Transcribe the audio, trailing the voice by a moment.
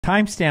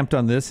timestamped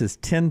on this is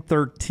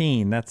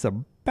 10/13. That's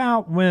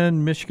about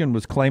when Michigan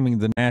was claiming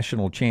the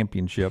national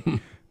championship.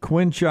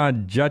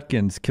 Quinshon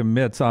Judkins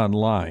commits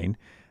online.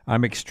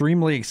 I'm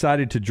extremely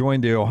excited to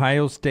join the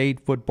Ohio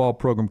State football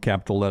program,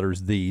 capital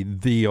letters,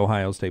 the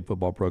Ohio State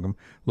football program.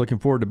 Looking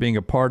forward to being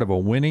a part of a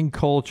winning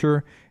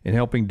culture and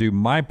helping do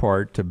my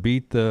part to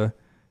beat the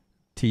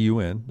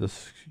TUN,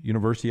 this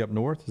university up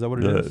north. Is that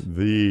what it is?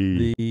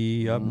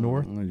 The up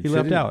north. He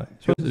left out.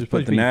 It's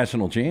supposed to be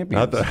national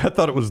champions. I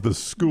thought it was the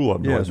school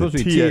up north. It's supposed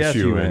to be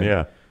TSUN.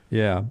 Yeah.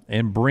 Yeah,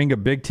 and bring a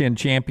Big Ten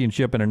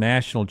championship and a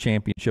national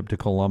championship to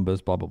Columbus,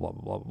 blah, blah, blah,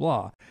 blah, blah,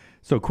 blah.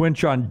 So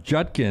Quinshon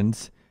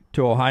Judkins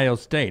to Ohio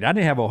State. I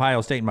didn't have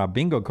Ohio State in my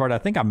bingo card. I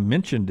think I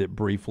mentioned it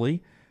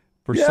briefly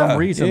for some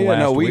reason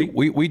last week.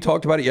 We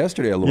talked about it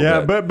yesterday a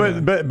little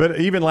bit. But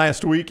even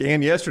last week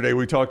and yesterday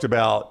we talked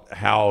about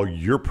how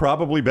your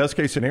probably best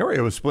case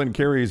scenario is splitting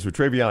carries with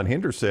TreVeyon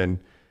Henderson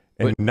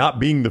and not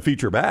being the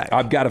feature back.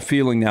 I've got a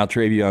feeling now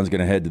TreVeyon's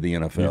going to head to the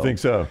NFL. You think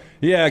so?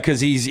 Yeah, because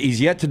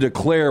he's yet to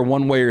declare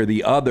one way or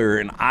the other,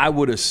 and I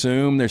would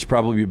assume there's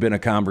probably been a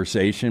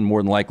conversation.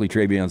 More than likely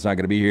TreVeyon's not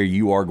going to be here.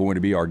 You are going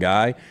to be our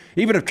guy.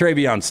 Even if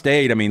TreVeyon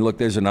stayed, I mean, look,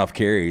 there's enough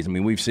carries. I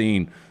mean, we've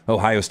seen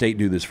Ohio State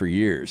do this for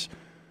years.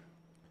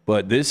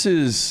 But this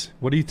is...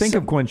 What do you think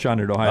of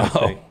Quinshon at Ohio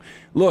State?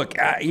 Look,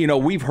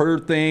 we've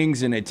heard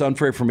things, and it's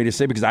unfair for me to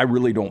say because I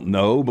really don't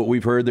know, but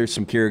we've heard there's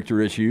some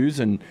character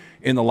issues, and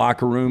in the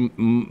locker room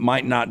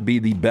might not be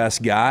the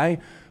best guy.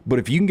 But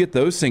if you can get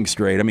those things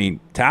straight, I mean,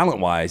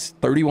 talent-wise,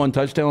 31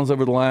 touchdowns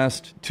over the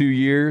last 2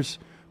 years.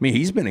 I mean,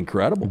 he's been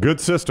incredible.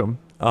 Good system.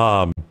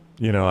 I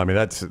mean,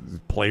 that's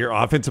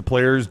offensive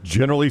players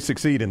generally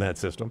succeed in that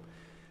system.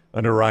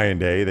 Under Ryan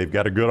Day, they've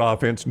got a good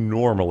offense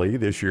normally.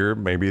 This year,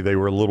 maybe they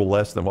were a little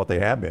less than what they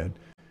have been.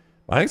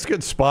 I think it's a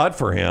good spot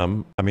for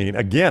him. I mean,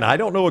 again, I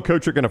don't know a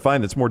coach you're going to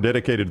find that's more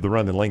dedicated to the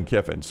run than Lane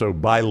Kiffin. So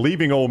by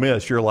leaving Ole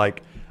Miss, you're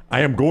like,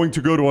 I am going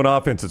to go to an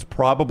offense that's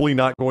probably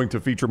not going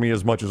to feature me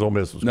as much as Ole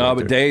Miss was. No,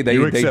 but they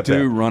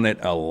do run it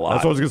a lot.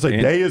 That's what I was going to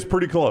say. Day is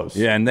pretty close.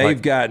 Yeah, and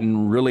they've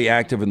gotten really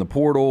active in the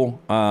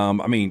portal.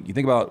 I mean, you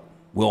think about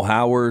Will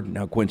Howard,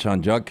 now Quinshon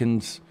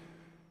Judkins.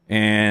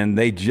 And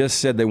they just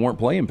said they weren't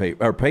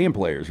paying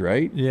players,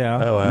 right?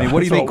 Yeah. Oh, I mean, what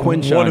do you think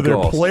Quinshon One of their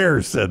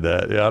players said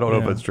that. Yeah, I don't know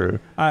if that's true.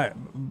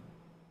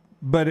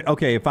 But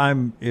okay, if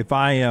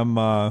I am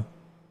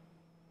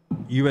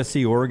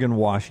USC, Oregon,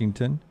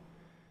 Washington,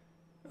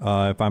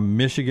 if I'm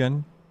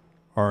Michigan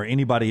or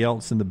anybody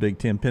else in the Big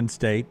Ten, Penn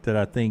State, that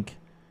I think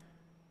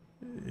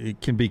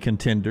it can be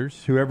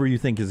contenders, whoever you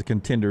think is a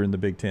contender in the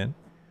Big Ten,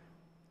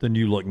 then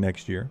you look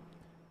next year.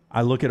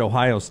 I look at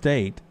Ohio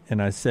State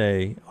and I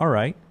say, all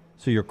right,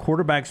 so your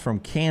quarterback's from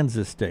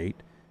Kansas State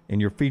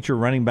and your feature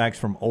running backs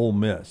from Ole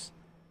Miss.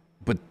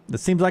 But it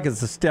seems like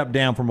it's a step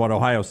down from what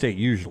Ohio State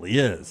usually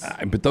is.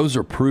 But those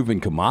are proven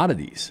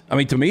commodities. I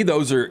mean, to me,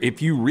 those are,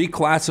 if you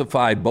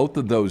reclassify both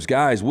of those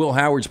guys, Will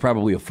Howard's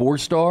probably a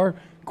 4-star.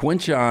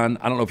 Quinshon,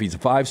 I don't know if he's a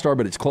 5-star,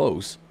 but it's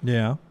close.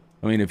 Yeah.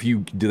 I mean,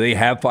 do they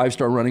have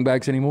 5-star running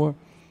backs anymore?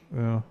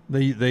 Well,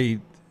 if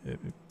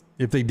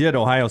they did,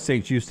 Ohio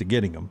State's used to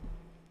getting them.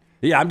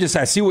 Yeah,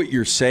 I see what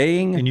you're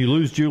saying. And you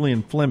lose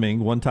Julian Fleming,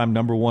 one-time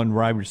 #1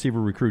 wide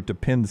receiver recruit to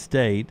Penn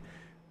State,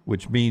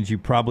 which means you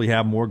probably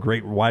have more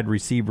great wide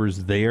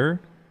receivers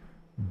there.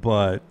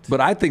 But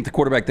I think the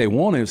quarterback they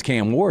wanted was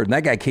Cam Ward, and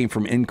that guy came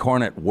from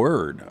Incarnate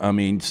Word. I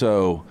mean,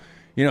 so,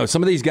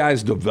 some of these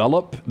guys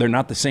develop. They're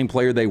not the same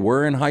player they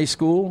were in high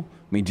school.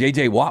 I mean,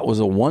 J.J. Watt was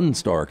a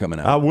 1-star coming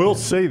out. I will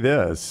say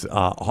this.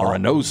 Or a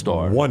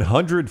no-star.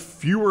 100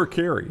 fewer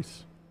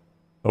carries,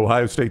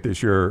 Ohio State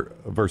this year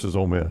versus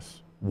Ole Miss.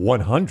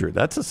 100.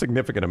 That's a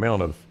significant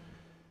amount of.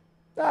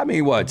 I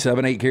mean, what,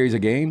 7-8 carries a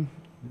game?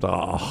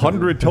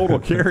 100 total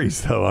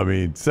carries, though. I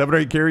mean, 7 or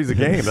 8 carries a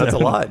game. That's a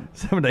lot.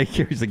 7 to 8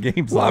 carries a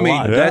game. Well, I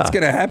mean, that's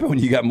going to happen when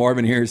you got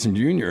Marvin Harrison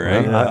Jr.,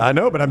 right? I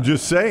know, but I'm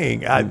just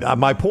saying.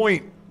 My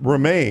point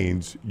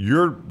remains: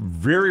 you're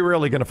very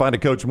rarely going to find a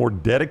coach more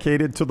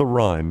dedicated to the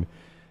run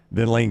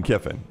than Lane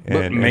Kiffin.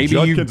 And maybe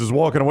Judkins is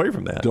walking away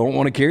from that. Don't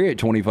want to carry it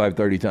 25,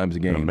 30 times a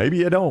game. Maybe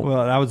you don't.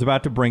 Well, I was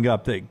about to bring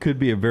up that it could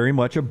be very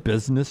much a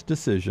business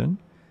decision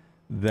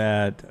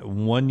that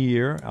 1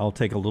 year I'll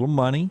take a little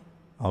money,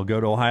 I'll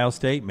go to Ohio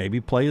State, maybe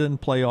play in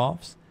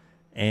playoffs,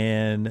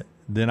 and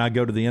then I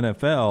go to the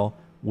NFL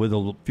with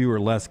fewer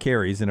less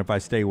carries than if I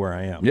stay where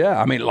I am.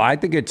 Yeah, I mean, I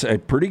think it's a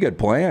pretty good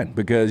plan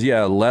because,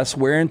 less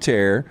wear and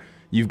tear.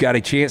 You've got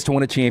a chance to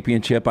win a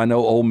championship. I know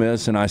Ole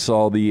Miss, and I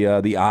saw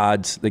the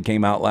odds that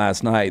came out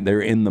last night.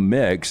 They're in the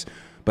mix.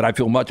 But I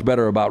feel much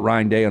better about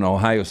Ryan Day and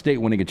Ohio State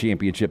winning a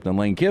championship than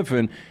Lane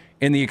Kiffin,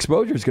 and the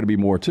exposure is going to be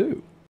more too.